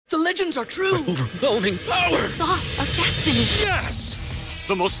The legends are true. Overwhelming power! Sauce of destiny. Yes!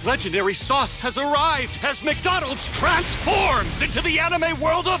 The most legendary sauce has arrived as McDonald's transforms into the anime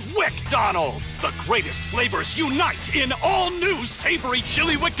world of WickDonald's. The greatest flavors unite in all new savory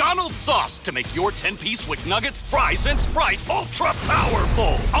chili McDonald's sauce to make your 10-piece Wick Nuggets, fries, and Sprite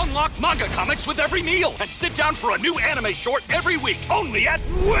ultra-powerful. Unlock manga comics with every meal and sit down for a new anime short every week only at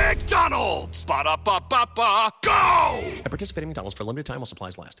WickDonald's. Ba-da-ba-ba-ba, go! At participating McDonald's for a limited time while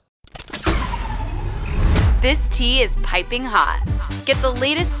supplies last. This tea is piping hot. Get the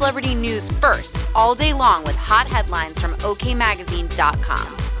latest celebrity news first all day long with hot headlines from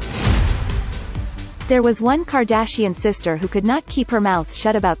okmagazine.com. There was one Kardashian sister who could not keep her mouth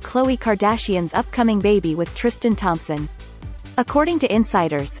shut about Khloé Kardashian's upcoming baby with Tristan Thompson. According to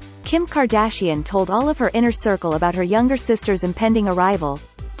insiders, Kim Kardashian told all of her inner circle about her younger sister's impending arrival,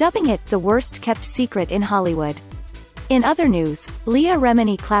 dubbing it the worst-kept secret in Hollywood. In other news, Leah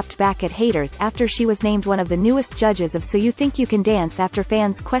Remini clapped back at haters after she was named one of the newest judges of So You Think You Can Dance after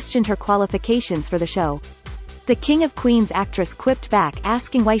fans questioned her qualifications for the show. The King of Queens actress quipped back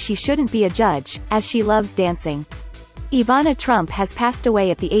asking why she shouldn't be a judge, as she loves dancing. Ivana Trump has passed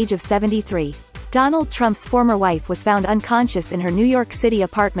away at the age of 73. Donald Trump's former wife was found unconscious in her New York City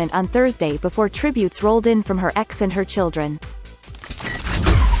apartment on Thursday before tributes rolled in from her ex and her children.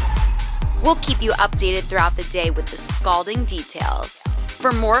 We'll keep you updated throughout the day with the scalding details.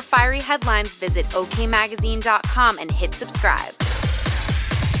 For more fiery headlines, visit okmagazine.com and hit subscribe.